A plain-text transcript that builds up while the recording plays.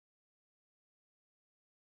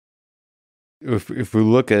if we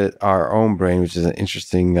look at our own brain, which is an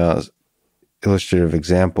interesting illustrative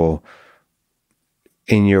example,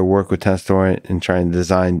 in your work with Tenstorrent and trying to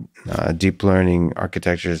design deep learning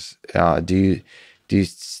architectures, do you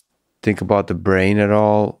think about the brain at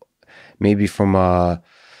all? Maybe from a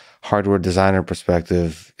hardware designer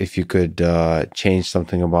perspective, if you could change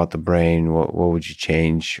something about the brain, what would you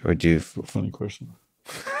change or do? Funny question.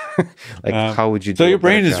 Like, how would you do so your a better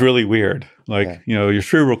brain is job? really weird. Like, Yeah. you know, your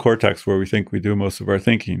cerebral cortex, where we think we do most of our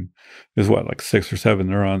thinking, is what, like 6 or 7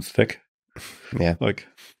 neurons thick? Yeah. Like,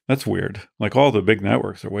 that's weird. Like, all the big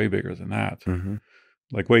networks are way bigger than that,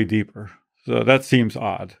 like way deeper. So that seems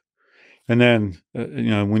odd. And then,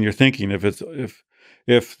 you know, when you're thinking,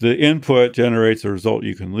 if the input generates a result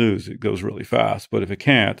you can lose, it goes really fast. But if it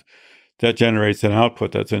can't, that generates an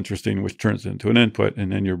output that's interesting, which turns into an input,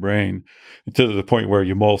 and then your brain, to the point where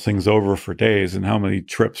you mull things over for days. And how many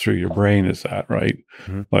trips through your brain is that, right?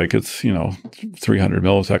 Like, it's, you know, 300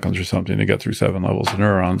 milliseconds or something to get through 7 levels of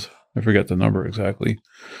neurons. I forget the number exactly.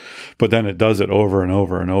 But then it does it over and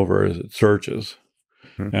over and over as it searches.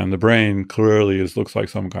 And the brain clearly looks like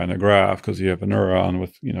some kind of graph, because you have a neuron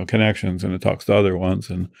with, you know, connections, and it talks to other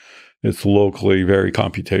ones, and it's locally very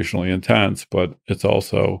computationally intense, but it's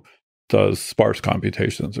also does sparse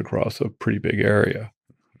computations across a pretty big area.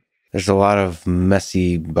 There's a lot of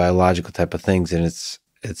messy biological type of things, and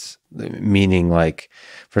it's meaning, like,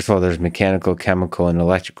 first of all, there's mechanical, chemical, and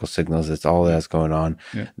electrical signals. That's all that's going on.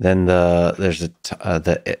 Yeah. Then there's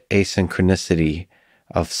the asynchronicity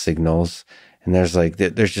of signals, and there's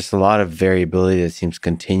just a lot of variability that seems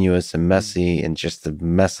continuous and messy, and just a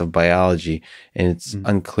mess of biology, and it's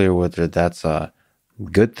unclear whether that's a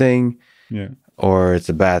good thing or it's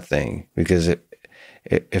a bad thing. Because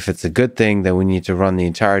if it's a good thing, then we need to run the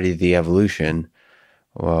entirety of the evolution.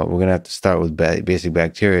 Well, we're gonna have to start with basic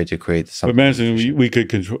bacteria to create something. But imagine we could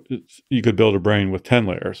control. You could build a brain with 10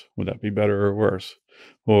 layers. Would that be better or worse,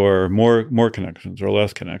 or more connections or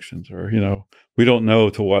less connections? Or, you know, we don't know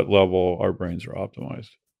to what level our brains are optimized.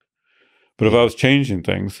 But if I was changing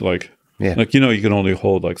things, like you know, you can only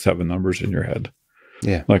hold like 7 numbers in your head.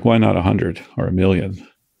 Yeah. Like, why not 100 or 1,000,000?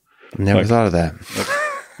 Never thought of that.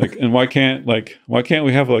 Like, and why can't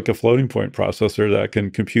we have like a floating point processor that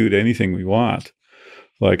can compute anything we want,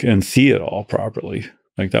 like, and see it all properly?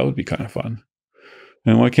 Like, that would be kind of fun.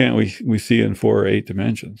 And why can't we see in 4 or 8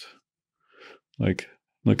 dimensions? Like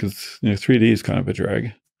it's, you know, 3D is kind of a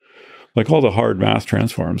drag. Like, all the hard mass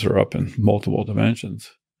transforms are up in multiple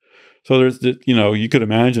dimensions. So there's, you know, you could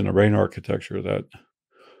imagine a brain architecture that,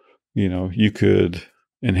 you know, you could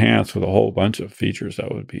enhance with a whole bunch of features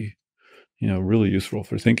that would be, you know, really useful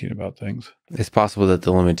for thinking about things. It's possible that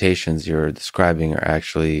the limitations you're describing are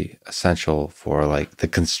actually essential for, like, the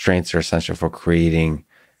constraints are essential for creating,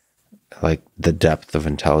 like, the depth of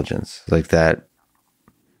intelligence, like that,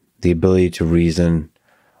 the ability to reason,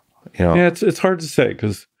 you know. Yeah, it's hard to say,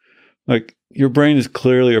 because, like, your brain is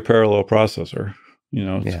clearly a parallel processor. You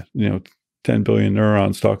know, you know, 10 billion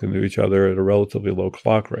neurons talking to each other at a relatively low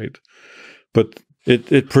clock rate, but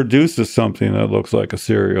it produces something that looks like a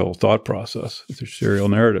serial thought process. It's a serial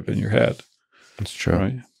narrative in your head. That's true.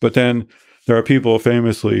 Right? But then there are people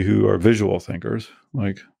famously who are visual thinkers.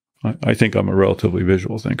 Like, I think I'm a relatively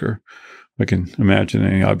visual thinker. I can imagine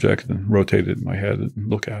any object and rotate it in my head and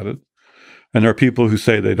look at it. And there are people who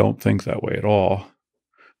say they don't think that way at all.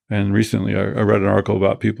 And recently I read an article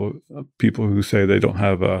about people who say they don't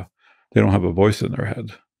have a voice in their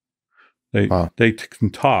head. They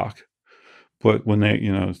can talk, but when they,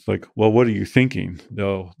 you know, it's like, well, what are you thinking?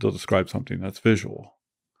 They'll describe something that's visual.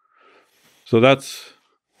 So that's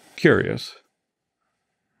curious.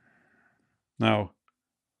 Now,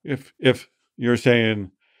 if you're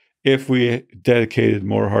saying, if we dedicated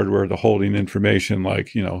more hardware to holding information,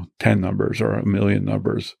 like, you know, 10 numbers or 1,000,000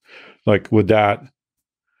 numbers, like, would that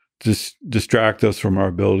just distract us from our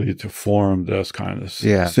ability to form this kind of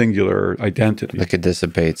singular identity? Like, it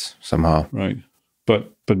dissipates somehow. Right.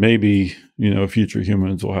 But maybe, you know, future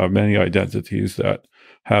humans will have many identities that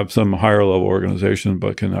have some higher level organization,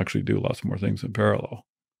 but can actually do lots more things in parallel.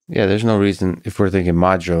 Yeah, there's no reason, if we're thinking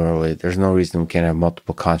modularly, there's no reason we can't have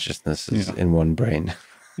multiple consciousnesses in one brain.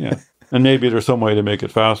 Yeah. And maybe there's some way to make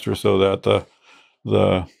it faster, so that the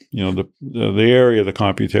you know, the area of the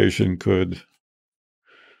computation could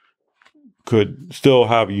still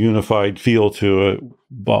have a unified feel to it,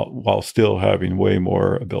 while still having way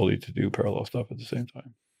more ability to do parallel stuff at the same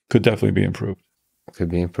time. Could definitely be improved. Could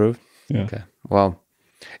be improved? Yeah. Okay. Well,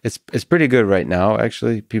 it's pretty good right now,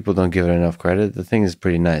 actually. People don't give it enough credit. The thing is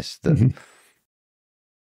pretty nice.